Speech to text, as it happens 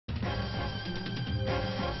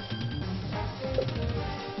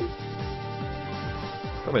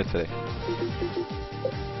Come here, Tilly.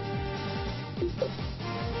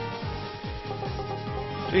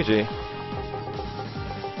 GG.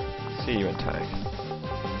 See you in tag.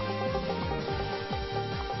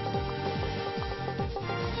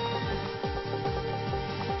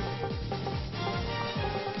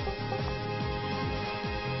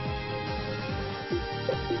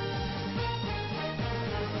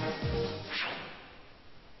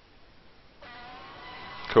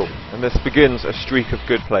 Cool. And this begins a streak of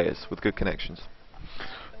good players with good connections.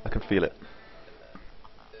 I can feel it.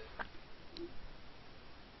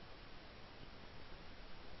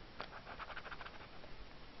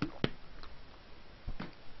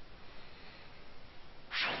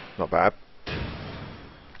 Not bad.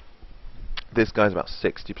 This guy's about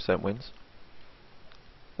 60% wins.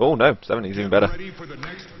 Oh no, 70 is even better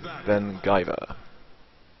than Guyver.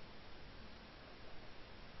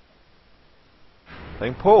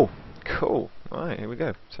 Playing Paul. Cool. Alright, here we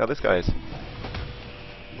go. See how this guy is.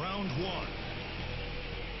 Round one.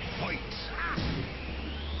 Fight.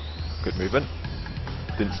 Good movement.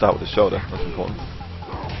 Didn't start with the shoulder, that's important.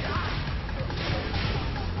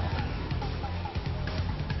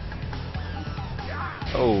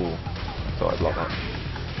 Oh, I thought I'd block that.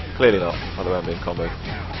 Clearly not, other end being combo.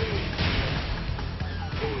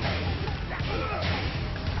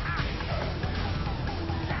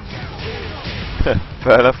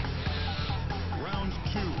 Fair enough. Round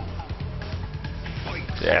two. Fight.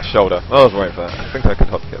 Yeah, shoulder. I was waiting for that. I think I could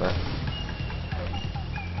hop kick that.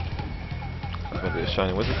 That's going to be a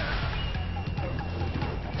shining wizard.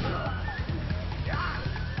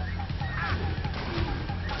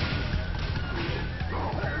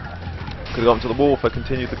 Could have gone to the wall if I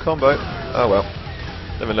continued the combo. Oh well.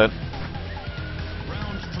 Live and learn.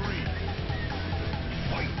 Round three.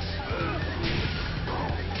 Fight.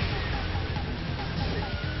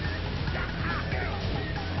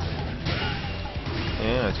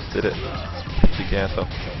 Yeah, I just did it. Cheeky asshole.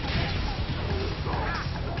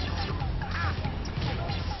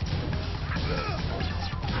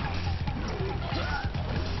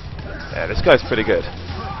 Yeah, this guy's pretty good.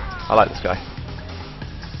 I like this guy.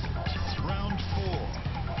 Round four.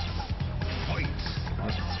 Fight.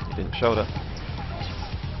 He didn't shoulder.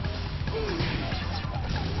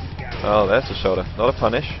 Oh, there's a shoulder. Not a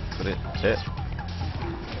punish, but it hit.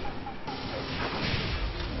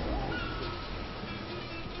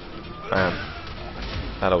 Bam.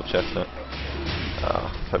 That old chestnut.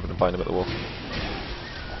 Ah, oh, hoping to bind him at the wall.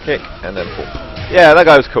 Kick, and then pull. Yeah, that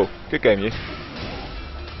guy was cool. Good game, you.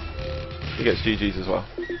 He gets GG's as well.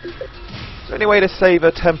 Is there any way to save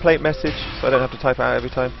a template message so I don't have to type it out every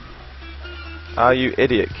time? Ah, you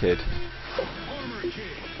idiot kid.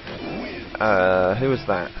 Who was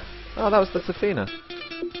that? Oh, that was the Safina.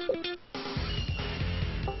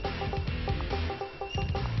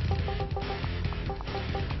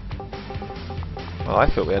 Well, I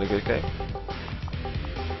thought we had a good game.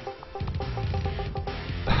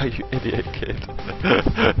 Oh, you idiot kid.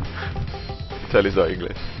 Tell he's not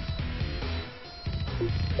English.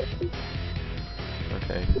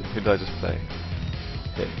 Okay, who did I just play?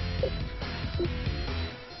 Him.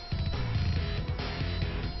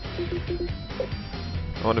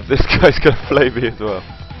 I wonder if this guy's gonna play me as well.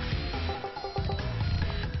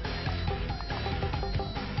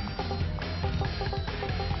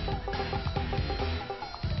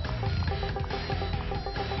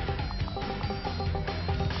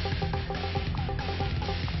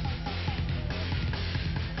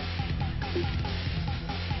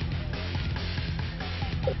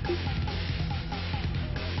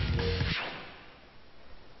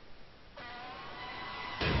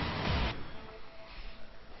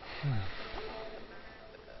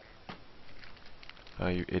 Oh,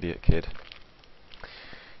 you idiot kid.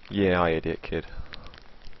 Yeah, I idiot kid.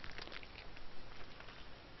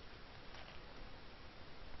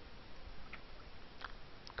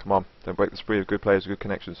 Come on, don't break the spree of good players with good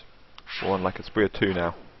connections. We're on like a spree of 2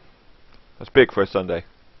 now. That's big for a Sunday.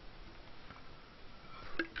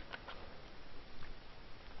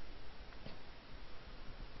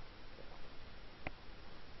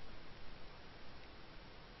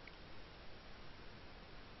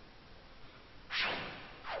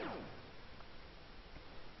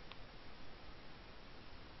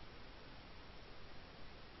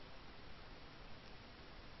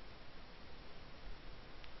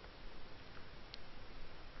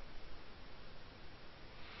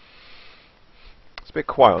 It's a bit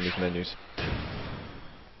quiet on these menus.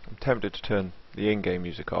 I'm tempted to turn the in-game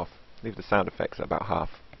music off. Leave the sound effects at about half.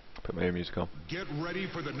 Put my own music on. Get ready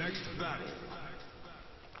for the next battle.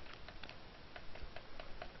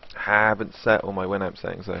 Haven't set all my Winamp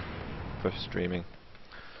settings though for streaming.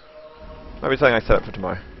 Might be something I set up for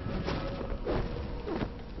tomorrow.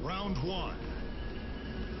 Round one.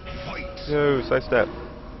 Fight. Yo, side step.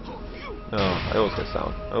 Oh, I always get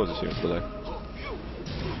sound. I always assume it's below.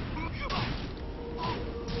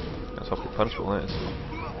 That's awfully punishable, that is.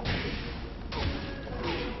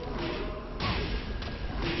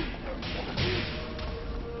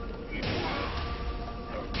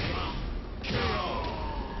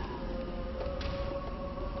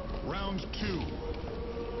 Round two.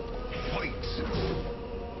 Fight.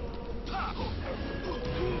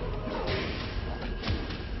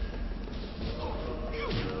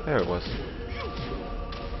 There it was.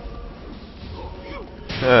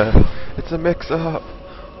 It's a mix-up.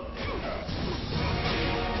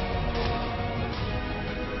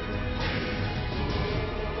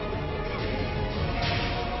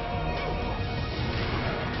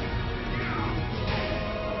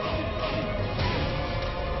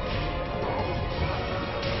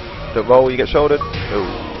 Don't roll, you get shouldered.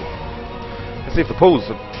 Oh. Let's see if the pool's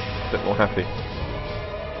a bit more happy.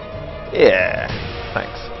 Yeah.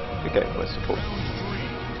 Thanks. Good game, boys. Support.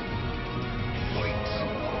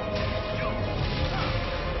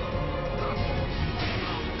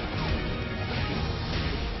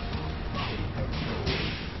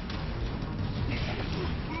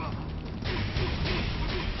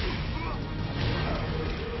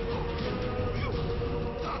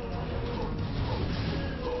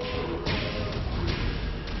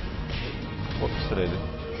 Whoops, did I do?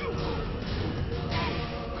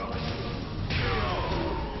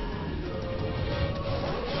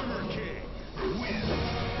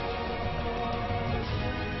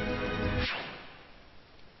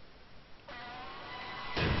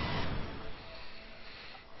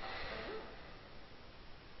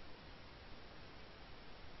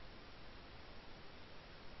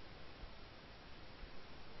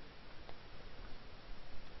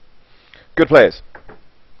 Good players.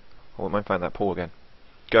 I won't mind finding that pool again.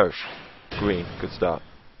 Go. Green. Good start.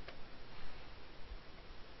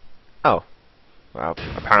 Oh. Well,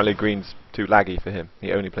 apparently green's too laggy for him.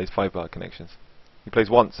 He only plays 5-bar connections. He plays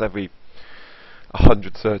once every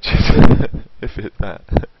 100 searches. If it's that.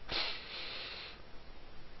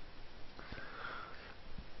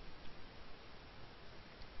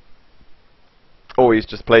 Or he's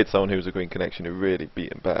just played someone who was a green connection who really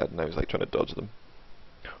beat him bad and I was like trying to dodge them.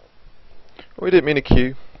 Or he didn't mean a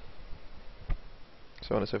Q.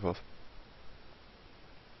 So on and so forth.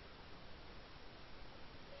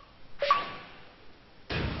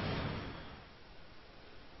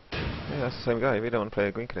 Yeah, that's the same guy. We don't want to play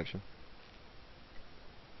a green connection.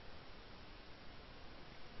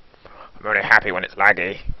 I'm only happy when it's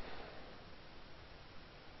laggy.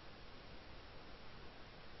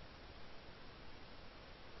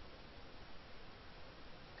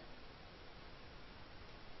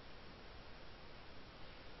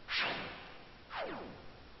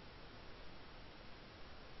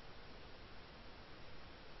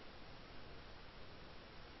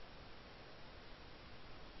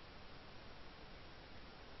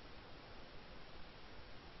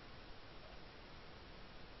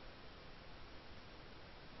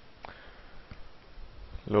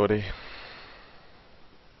 Lordy.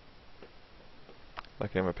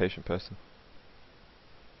 Lucky I'm a patient person.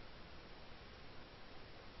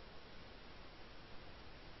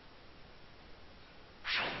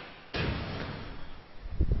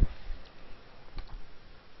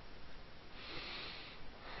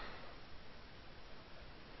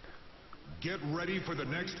 Get ready for the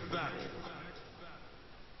next battle.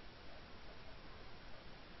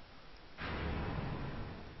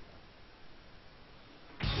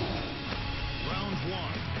 Round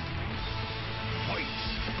one. Fight.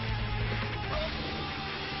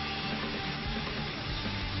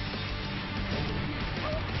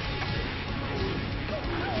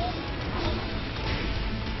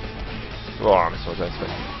 Oh, I missed what I was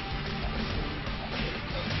expecting.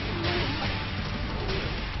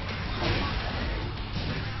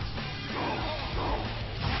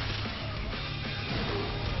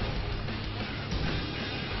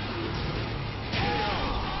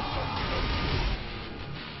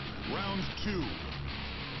 Round two.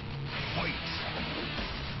 Fight.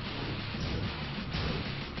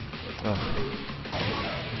 Oh.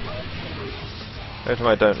 Every time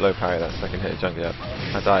I don't low parry that second hit jungle up,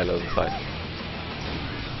 I die low the side.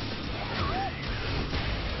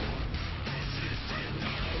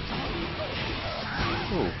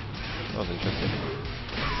 Ooh, that was interesting.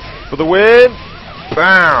 For the win!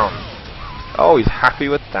 Bam! Oh, he's happy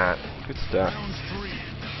with that. Good stuff. Round three.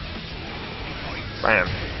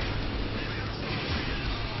 Bam.